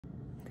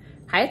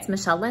Hi, it's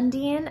Michelle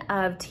Lundeen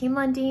of Team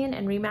Lundeen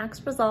and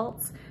Remax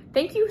Results.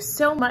 Thank you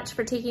so much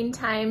for taking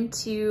time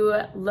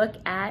to look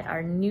at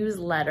our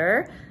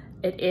newsletter.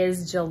 It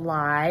is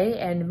July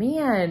and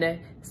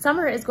man,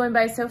 summer is going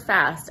by so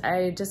fast.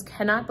 I just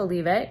cannot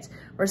believe it.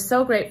 We're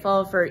so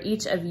grateful for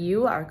each of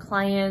you, our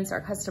clients,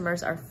 our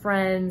customers, our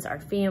friends, our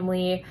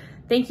family.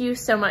 Thank you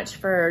so much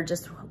for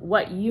just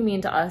what you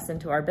mean to us and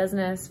to our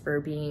business, for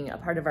being a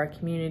part of our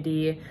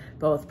community,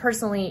 both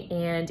personally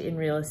and in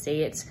real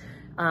estate.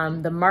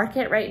 The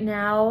market right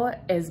now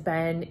has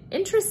been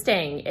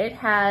interesting. It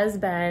has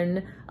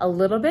been a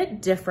little bit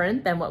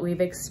different than what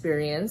we've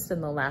experienced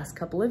in the last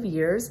couple of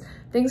years.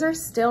 Things are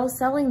still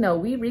selling though.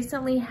 We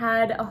recently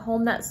had a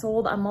home that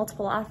sold on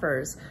multiple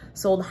offers,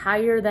 sold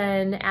higher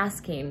than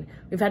asking.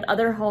 We've had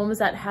other homes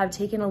that have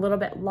taken a little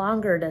bit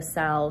longer to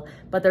sell,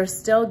 but they're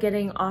still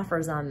getting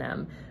offers on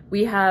them.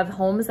 We have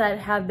homes that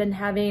have been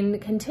having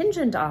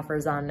contingent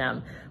offers on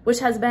them, which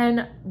has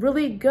been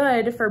really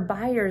good for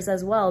buyers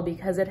as well,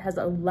 because it has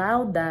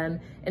allowed them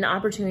an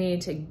opportunity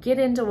to get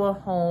into a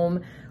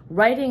home,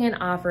 writing an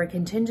offer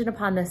contingent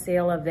upon the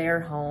sale of their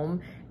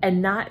home,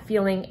 and not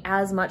feeling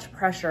as much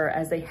pressure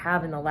as they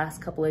have in the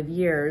last couple of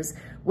years,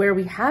 where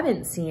we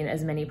haven't seen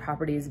as many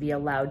properties be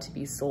allowed to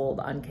be sold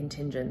on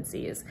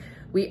contingencies.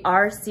 We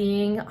are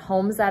seeing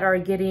homes that are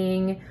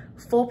getting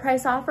full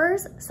price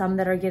offers, some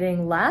that are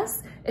getting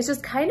less. It's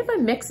just kind of a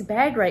mixed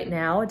bag right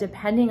now,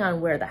 depending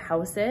on where the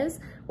house is,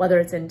 whether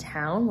it's in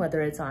town,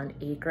 whether it's on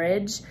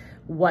acreage,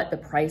 what the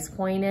price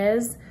point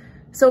is.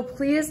 So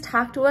please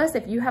talk to us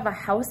if you have a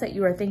house that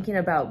you are thinking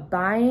about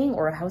buying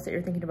or a house that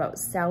you're thinking about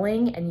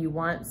selling and you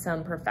want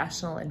some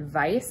professional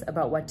advice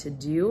about what to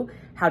do,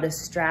 how to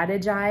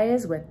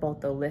strategize with both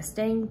the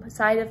listing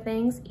side of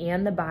things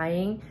and the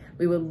buying.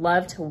 We would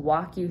love to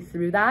walk you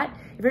through that.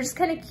 If you're just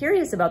kind of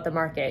curious about the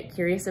market,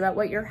 curious about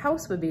what your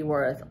house would be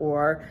worth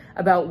or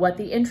about what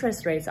the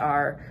interest rates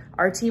are,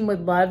 our team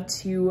would love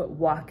to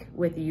walk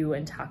with you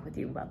and talk with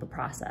you about the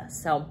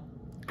process. So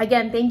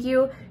again, thank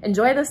you.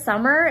 Enjoy the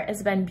summer.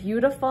 It's been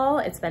beautiful.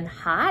 It's been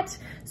hot,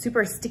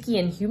 super sticky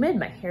and humid.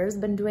 My hair's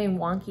been doing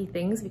wonky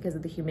things because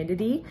of the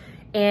humidity.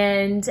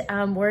 And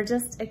we're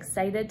just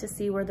excited to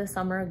see where the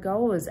summer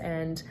goes.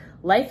 And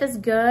life is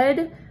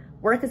good.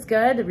 Work is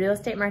good. The real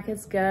estate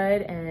market's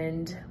good.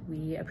 And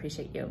we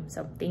appreciate you.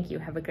 So thank you.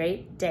 Have a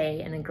great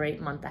day and a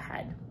great month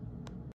ahead.